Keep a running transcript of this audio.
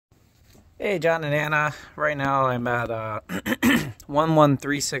Hey, John and Anna. Right now I'm at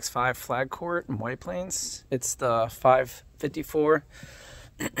 11365 Flag Court in White Plains. It's the 554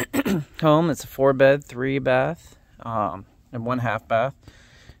 home. It's a 4-bed, 3-bath, and 1/2 bath.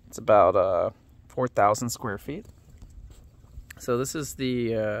 It's about 4,000 square feet. So this is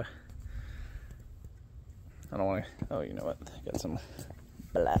the, I don't want to, oh, you know what? I got some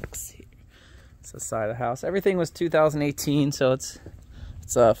blacks here. It's the side of the house. Everything was 2018, so it's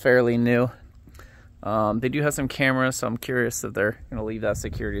fairly new. They do have some cameras, so I'm curious if they're going to leave that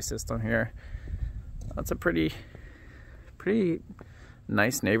security system here. That's a pretty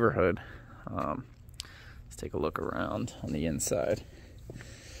nice neighborhood. Let's take a look around on the inside.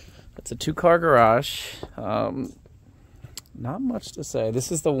 It's a 2-car garage. Not much to say.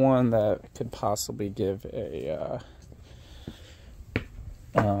 This is the one that could possibly give a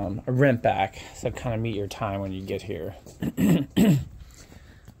rent back, so kind of meet your time when you get here.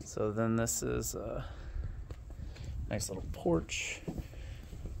 So then this is a nice little porch.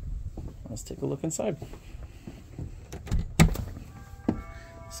 Let's take a look inside.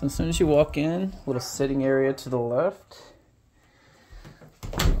 So as soon as you walk in, little sitting area to the left.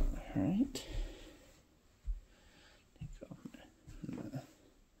 All right.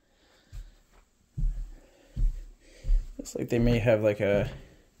 Looks like they may have like a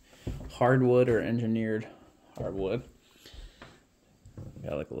hardwood or engineered hardwood.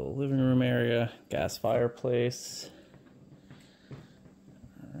 Got like a little living room area, gas fireplace.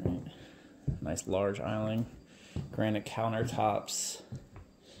 All right. Nice large island, granite countertops.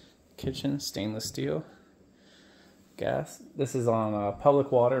 Kitchen, stainless steel. Gas. This is on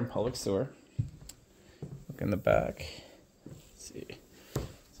public water and public sewer. Look in the back. Let's see.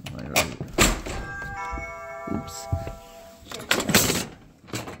 Oops.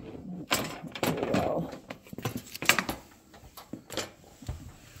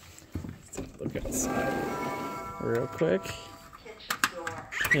 Look outside real quick.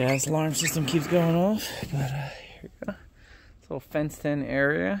 Yeah, this alarm system keeps going off, but here we go. It's a little fenced-in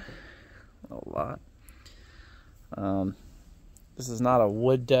area. A lot. This is not a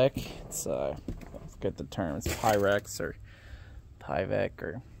wood deck. It's I forget the term. It's Pyrex or Tyvek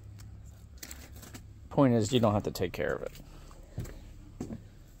or. Point is, you don't have to take care of it.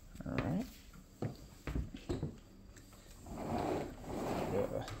 All right.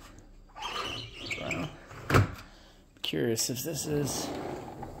 Curious if this is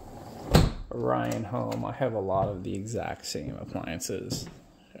a Ryan home. I have a lot of the exact same appliances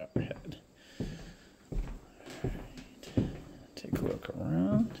overhead. Right. Take a look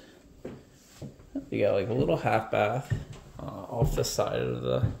around. You got like a little half bath off the side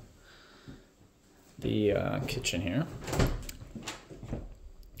of the kitchen here.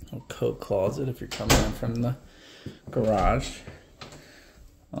 A coat closet if you're coming in from the garage.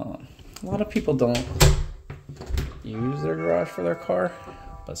 A lot of people don't use their garage for their car,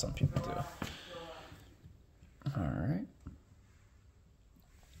 but some people do. All right.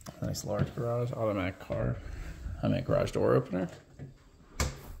 Nice large garage, automatic garage door opener.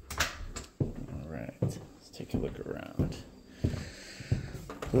 All right, let's take a look around.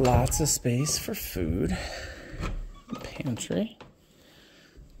 Lots of space for food. Pantry.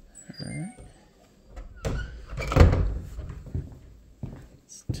 All right.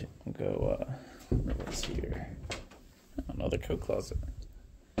 Let's go, what's here? Another coat closet.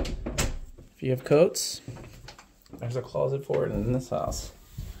 If you have coats, there's a closet for it in this house.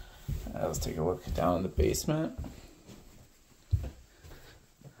 Let's take a look down in the basement.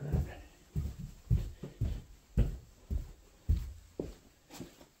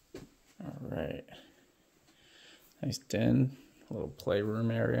 All right. Nice den, a little playroom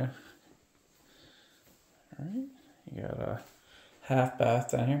area. All right. You got a half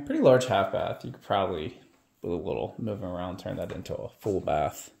bath down here. Pretty large half bath. You could probably, with a little moving around, turn that into a full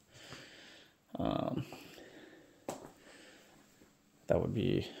bath. That would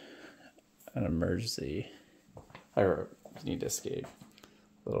be an emergency. I need to escape.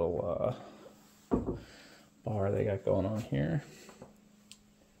 Little bar they got going on here.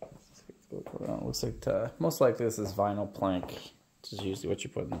 Let's take a look around. Looks like most likely this is vinyl plank, which is usually what you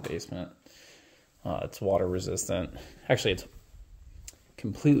put in the basement. It's water resistant. Actually, it's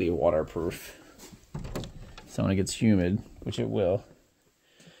completely waterproof. So when it gets humid, which it will.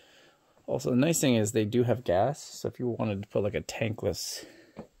 Also, the nice thing is they do have gas. So if you wanted to put like a tankless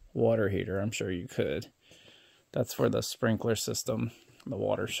water heater, I'm sure you could. That's for the sprinkler system. The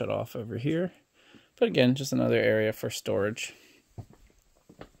water shut off over here. But again, just another area for storage.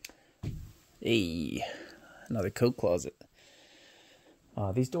 Hey, another coat closet.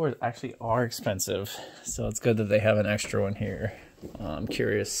 These doors actually are expensive, so it's good that they have an extra one here. I'm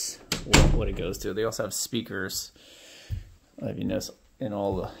curious what it goes to. They also have speakers, if you notice, in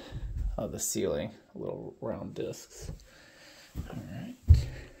all the ceiling, little round discs. All right.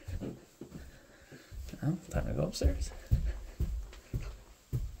 Now, time to go upstairs.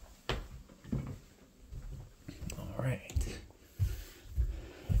 All right.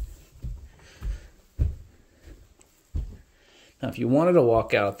 Now, if you wanted to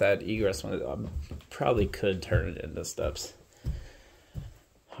walk out that egress one, I probably could turn it into steps.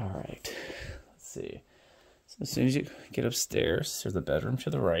 All right. Let's see. So as soon as you get upstairs, there's the bedroom to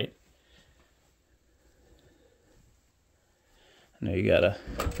the right. I know you got a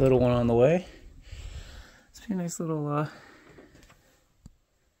little one on the way. It's a nice little,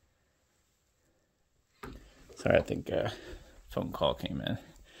 sorry, I think a phone call came in.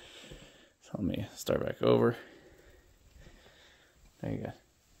 So let me start back over. There you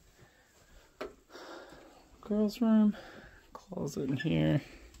go. Girls' room, closet in here.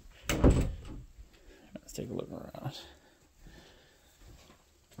 Let's take a look around.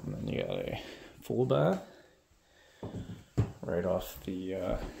 And then you got a full bath right off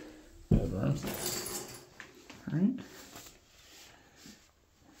the bedrooms. All right.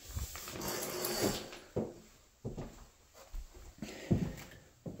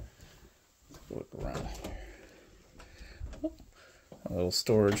 Let's look around here. Oh, a little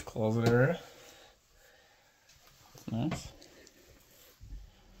storage closet area. That's nice.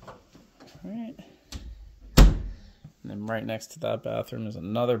 All right. And then right next to that bathroom is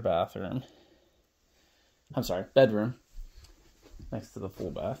another bathroom. I'm sorry, bedroom. Next to the full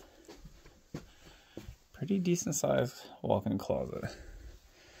bath. Pretty decent sized walk-in closet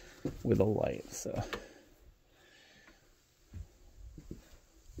with a light, so.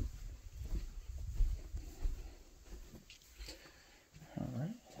 All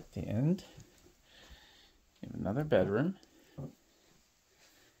right, at the end, you have another bedroom.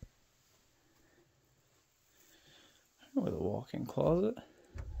 With a walk-in closet.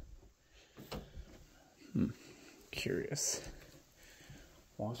 Curious.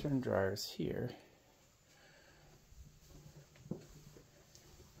 Washer and dryers here.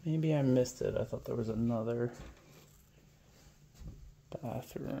 Maybe I missed it. I thought there was another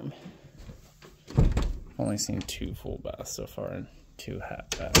bathroom. I've only seen 2 full baths so far and 2 half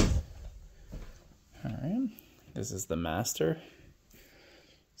baths. All right, this is the master.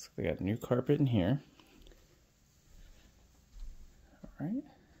 So they got new carpet in here. All right.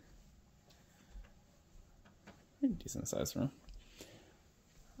 Pretty decent sized room.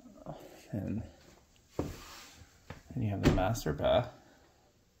 And then you have the master bath,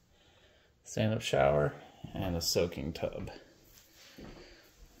 stand-up shower, and a soaking tub.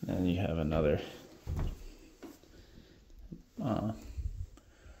 Then you have another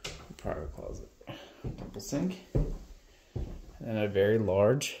private closet, double sink, and a very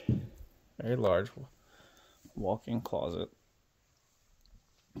large walk-in closet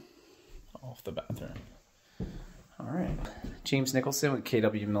off the bathroom. All right, James Nicholson with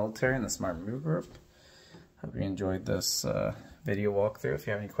KW Military and the Smart Move Group. Hope you enjoyed this video walkthrough. If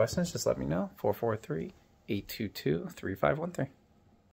you have any questions, just let me know. 443-822-3513.